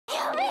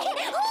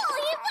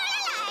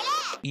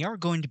We are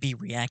going to be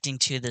reacting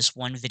to this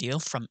one video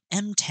from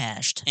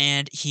Mtashed,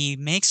 and he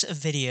makes a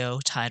video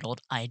titled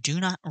I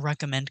Do Not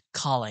Recommend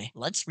Collei.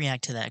 Let's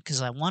react to that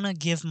because I want to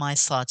give my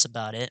thoughts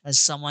about it as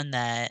someone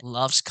that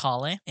loves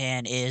Collei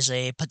and is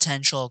a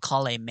potential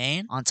Collei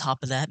main. On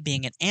top of that,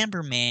 being an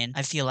Amber main,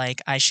 I feel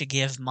like I should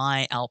give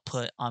my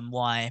output on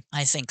why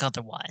I think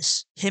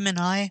otherwise. Him and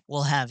I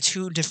will have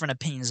two different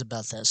opinions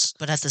about this,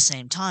 but at the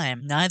same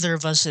time, neither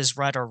of us is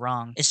right or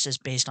wrong. It's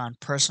just based on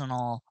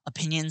personal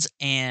opinions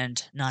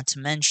and not to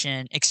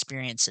mention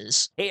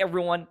experiences. Hey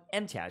everyone,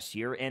 Mtashed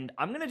here, and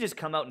I'm gonna just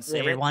come out and Hey say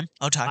it. everyone,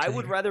 I Otaku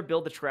would here. rather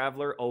build the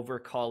Traveler over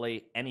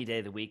Collei any day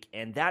of the week,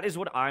 and that is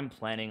what I'm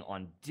planning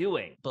on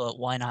doing. But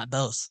why not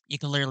both? You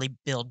can literally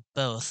build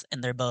both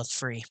and they're both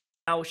free.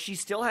 Now, she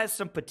still has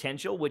some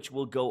potential, which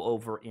we'll go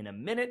over in a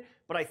minute,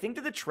 but I think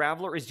that the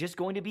Traveler is just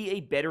going to be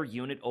a better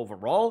unit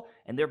overall,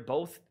 and they're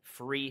both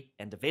free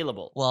and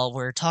available. Well,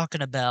 we're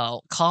talking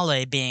about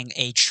Collei being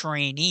a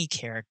trainee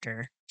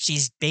character.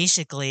 She's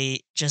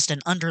basically just an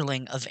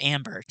underling of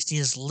Amber. She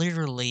is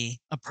literally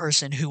a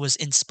person who was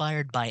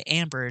inspired by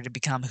Amber to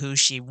become who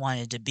she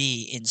wanted to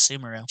be in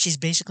Sumeru. She's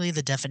basically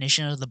the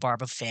definition of the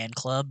Barba fan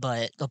club,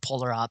 but the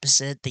polar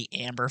opposite, the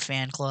Amber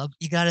fan club.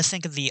 You gotta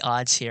think of the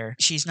odds here.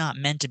 She's not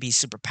meant to be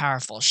super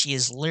powerful. She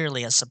is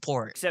literally a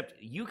support. Except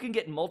you can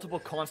get multiple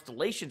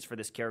constellations for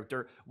this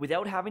character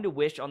without having to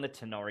wish on the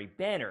Tanari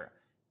banner.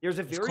 There's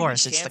a Of very good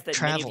course, it's the chance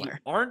that many of you Traveler.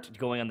 aren't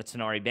going on the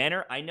Tanari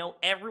banner. I know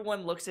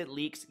everyone looks at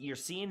leaks. You're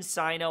seeing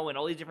Sino and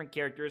all these different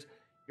characters.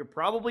 You're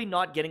probably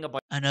not getting a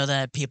I know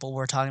that people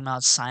were talking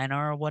about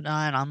Sayonara or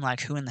whatnot, and I'm like,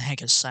 who in the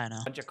heck is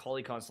Sino? bunch of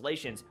Collei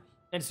constellations.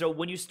 And so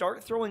when you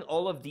start throwing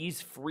all of these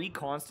free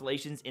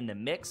constellations in the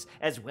mix,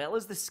 as well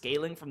as the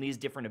scaling from these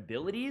different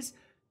abilities,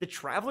 the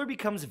Traveler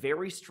becomes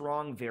very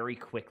strong very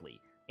quickly.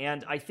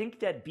 And I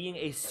think that being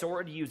a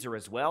sword user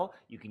as well,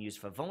 you can use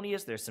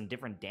Favonius, there's some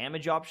different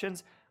damage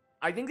options.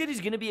 I think that he's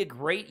going to be a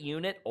great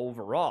unit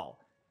overall.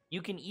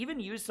 You can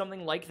even use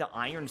something like the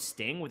Iron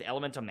Sting with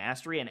Elemental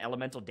Mastery and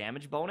Elemental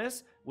Damage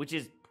bonus, which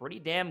is pretty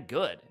damn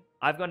good.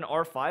 I've got an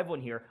R5 one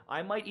here.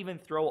 I might even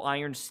throw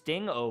Iron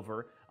Sting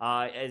over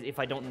as if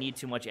I don't need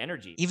too much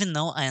energy. Even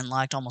though I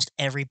unlocked almost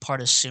every part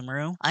of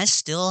Sumeru, I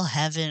still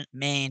haven't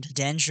mained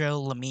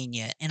Dendro Lamine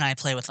yet, and I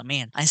play with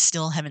Lamine. I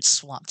still haven't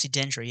swapped to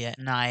Dendro yet,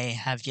 and I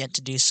have yet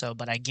to do so,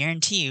 but I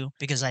guarantee you,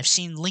 because I've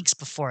seen links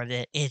before of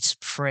it, it's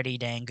pretty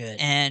dang good.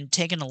 And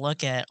taking a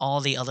look at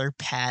all the other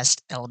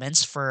past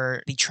elements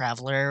for the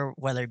Traveler,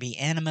 whether it be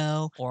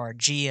Animo or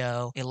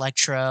Geo,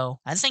 Electro,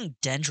 I think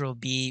Dendro will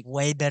be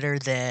way better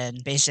than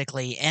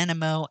basically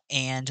Animo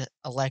and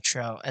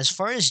Electro. As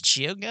far as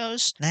Geo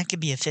goes, that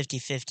could be a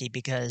 50-50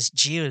 because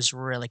Geo is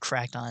really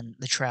cracked on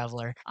the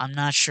Traveler. I'm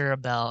not sure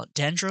about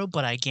Dendro,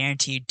 but I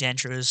guarantee you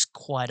Dendro is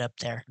quite up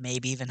there.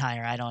 Maybe even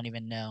higher, I don't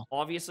even know.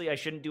 Obviously, I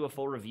shouldn't do a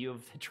full review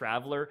of the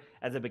Traveler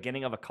at the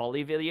beginning of a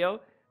Collei video,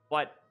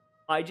 but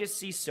I just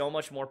see so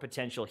much more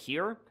potential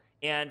here.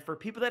 And for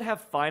people that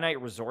have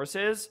finite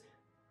resources,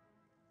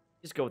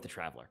 just go with the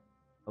Traveler,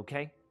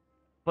 okay?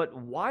 But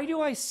why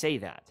do I say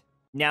that?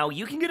 Now,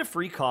 you can get a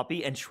free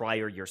copy and try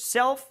her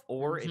yourself,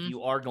 or if Mhm.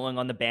 you are going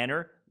on the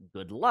banner,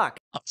 good luck.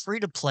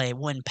 Free to play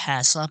wouldn't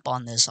pass up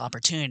on this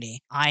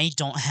opportunity. I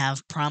don't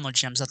have promo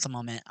gems at the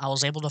moment. I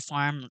was able to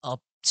farm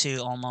up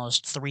to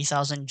almost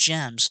 3,000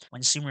 gems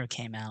when Sumeru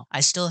came out. I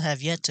still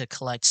have yet to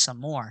collect some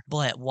more.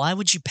 But why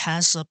would you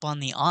pass up on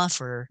the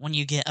offer when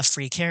you get a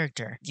free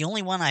character? The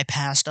only one I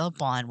passed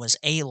up on was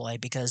Aloy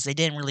because they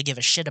didn't really give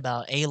a shit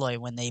about Aloy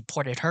when they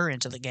ported her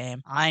into the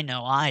game. I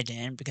know I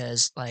didn't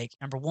because, like,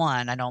 number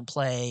one, I don't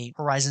play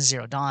Horizon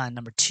Zero Dawn.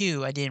 Number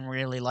two, I didn't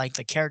really like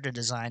the character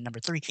design. Number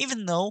three,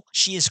 even though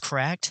she is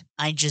cracked,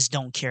 I just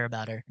don't care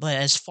about her. But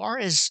as far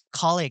as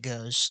Collei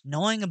goes,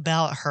 knowing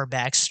about her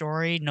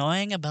backstory,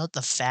 knowing about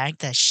the fact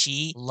that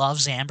she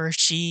loves Amber,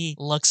 she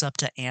looks up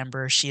to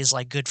Amber, she is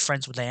like good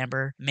friends with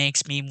Amber,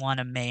 makes me want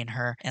to main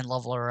her and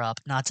level her up.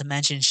 Not to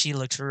mention she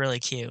looks really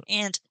cute.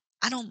 And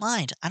I don't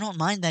mind. I don't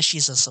mind that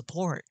she's a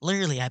support.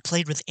 Literally, I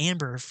played with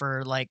Amber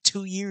for like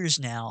 2 years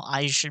now.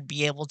 I should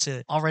be able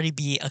to already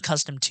be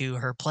accustomed to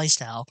her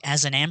playstyle.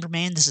 As an Amber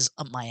man, this is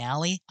up my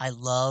alley. I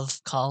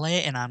love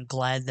Collei, and I'm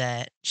glad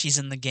that she's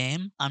in the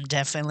game. I'm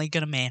definitely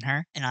gonna main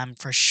her, and I'm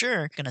for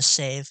sure gonna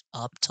save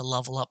up to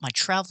level up my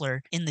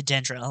Traveler in the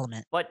Dendro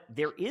element. But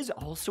there is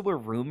also a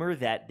rumor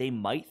that they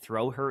might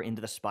throw her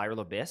into the Spiral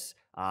Abyss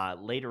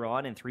later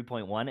on in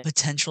 3.1.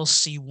 Potential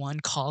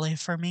C1 Collei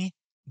for me?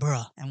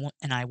 Bruh,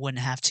 and I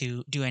wouldn't have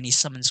to do any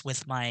summons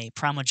with my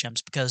Primo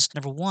Gems because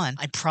number one,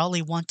 I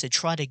probably want to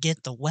try to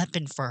get the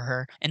weapon for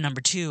her, and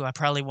number two, I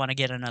probably want to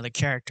get another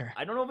character.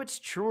 I don't know if it's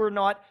true or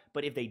not,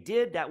 but if they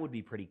did, that would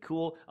be pretty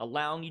cool,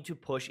 allowing you to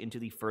push into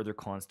the further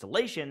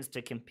constellations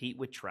to compete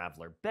with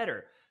Traveler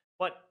better.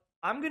 But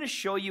I'm going to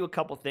show you a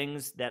couple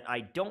things that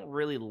I don't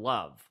really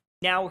love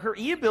Now, her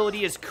E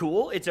ability is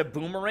cool. It's a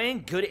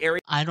boomerang, good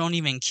area. I don't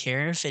even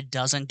care if it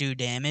doesn't do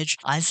damage.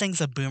 I think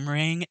the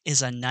boomerang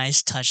is a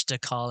nice touch to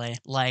Collei.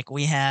 Like,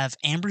 we have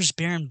Amber's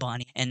Baron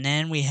Bunny, and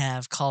then we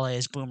have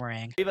Collei's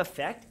boomerang.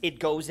 Effect. It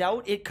goes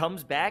out, it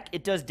comes back,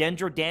 it does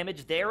dendro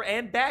damage there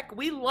and back.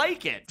 We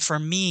like it. For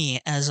me,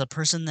 as a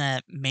person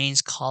that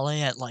mains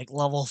Collei at like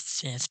level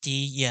 50,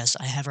 yes,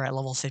 I have her at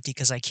level 50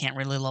 because I can't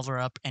really level her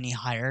up any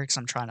higher because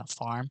I'm trying to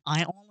farm.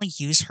 I only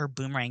use her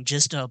boomerang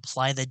just to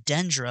apply the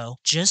dendro,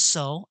 just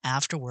so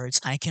afterwards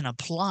I can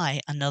apply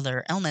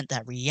another element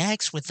that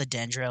reacts with the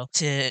dendro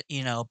to,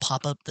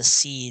 pop up the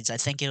seeds. I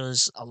think it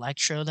was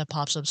Electro that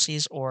pops up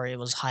seeds, or it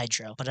was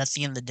Hydro. But at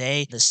the end of the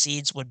day, the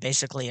seeds would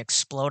basically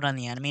explode on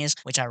the enemies,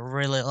 which I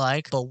really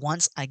like. But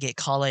once I get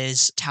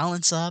Collei's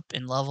talents up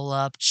and level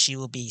up, she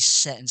will be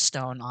set in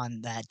stone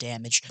on that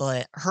damage.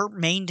 But her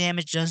main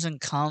damage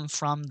doesn't come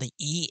from the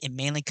E, it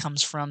mainly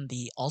comes from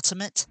the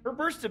ultimate. Her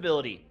burst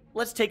ability.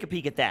 Let's take a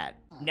peek at that.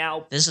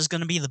 Now, this is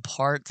going to be the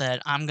part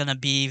that I'm going to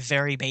be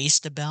very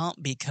based about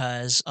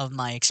because of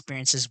my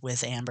experiences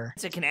with Amber.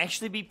 It can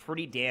actually be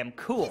pretty damn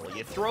cool.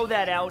 You throw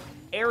that out,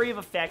 area of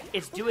effect,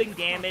 it's doing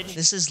damage.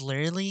 This is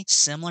literally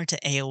similar to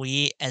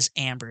AoE as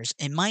Amber's.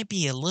 It might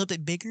be a little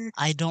bit bigger,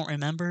 I don't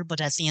remember,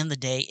 but at the end of the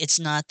day, it's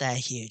not that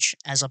huge.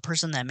 As a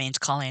person that mains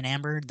Collei and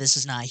Amber, this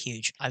is not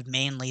huge. I've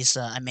mained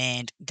Lisa, I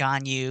mained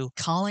Ganyu.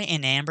 Collei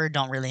and Amber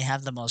don't really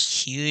have the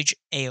most huge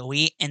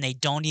AoE, and they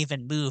don't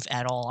even move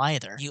at all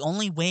either. The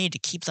only way to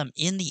keep them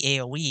in the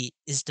AoE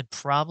is to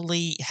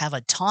probably have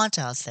a taunt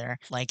out there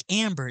like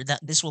Amber, that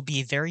this will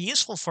be very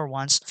useful for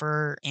once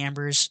for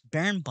Amber's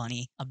Baron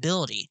Bunny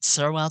ability.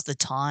 Throw out the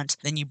taunt,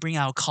 then you bring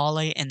out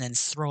Collei and then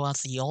throw out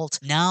the ult.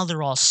 Now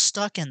they're all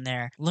stuck in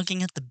there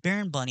looking at the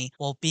Baron Bunny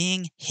while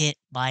being hit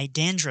by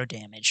dendro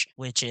damage,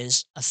 which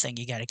is a thing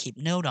you gotta keep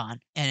note on.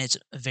 And it's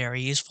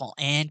very useful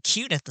and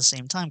cute at the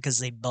same time because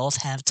they both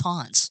have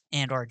taunts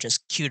and or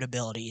just cute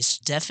abilities.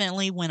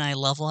 Definitely when I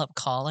level up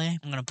Collei,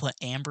 I'm gonna put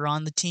Amber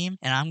on the team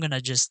and I'm gonna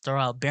just throw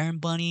out Baron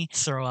Bunny,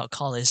 throw out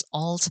Collei's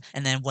ult,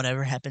 and then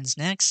whatever happens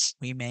next,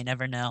 we may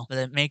never know. But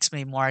it makes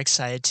me more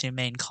excited to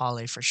main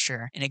Collei for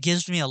sure. And it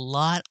gives me a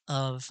lot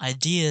of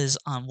ideas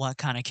on what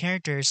kind of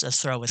characters to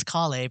throw with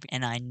Collei,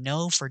 and I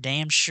know for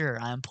damn sure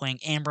I'm putting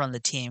Amber on the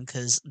team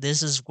because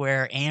this is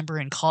where Amber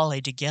and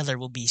Collei together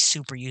will be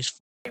super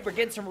useful. We're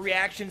getting some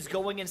reactions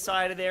going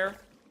inside of there.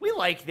 We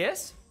like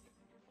this.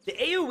 The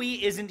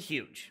AoE isn't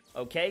huge,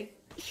 okay?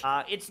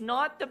 It's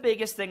not the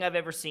biggest thing I've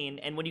ever seen,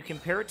 and when you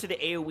compare it to the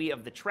AoE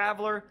of the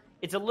Traveler,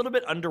 it's a little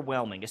bit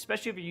underwhelming,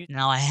 especially if you're using...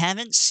 Now, I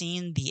haven't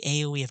seen the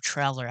AoE of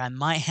Traveler. I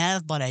might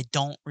have, but I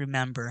don't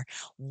remember.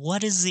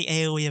 What is the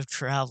AoE of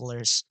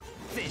Travelers?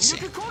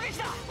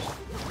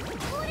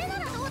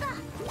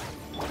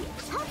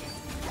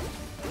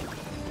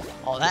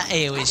 Oh, that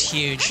AoE is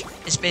huge.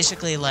 It's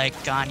basically like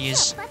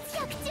Ganyu's.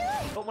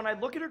 But when I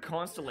look at her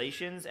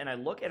constellations and I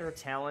look at her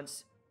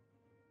talents,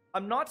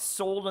 I'm not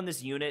sold on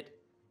this unit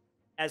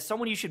as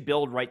someone you should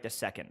build right this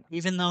second.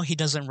 Even though he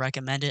doesn't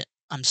recommend it,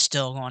 I'm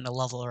still going to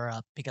level her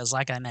up because,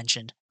 like I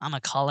mentioned, I'm a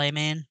Collei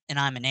man and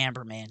I'm an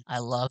Amber man. I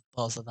love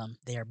both of them.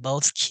 They are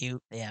both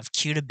cute. They have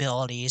cute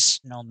abilities.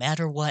 No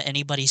matter what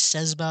anybody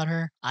says about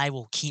her, I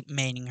will keep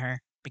maining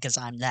her because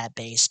I'm that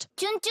based.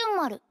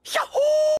 Yahoo!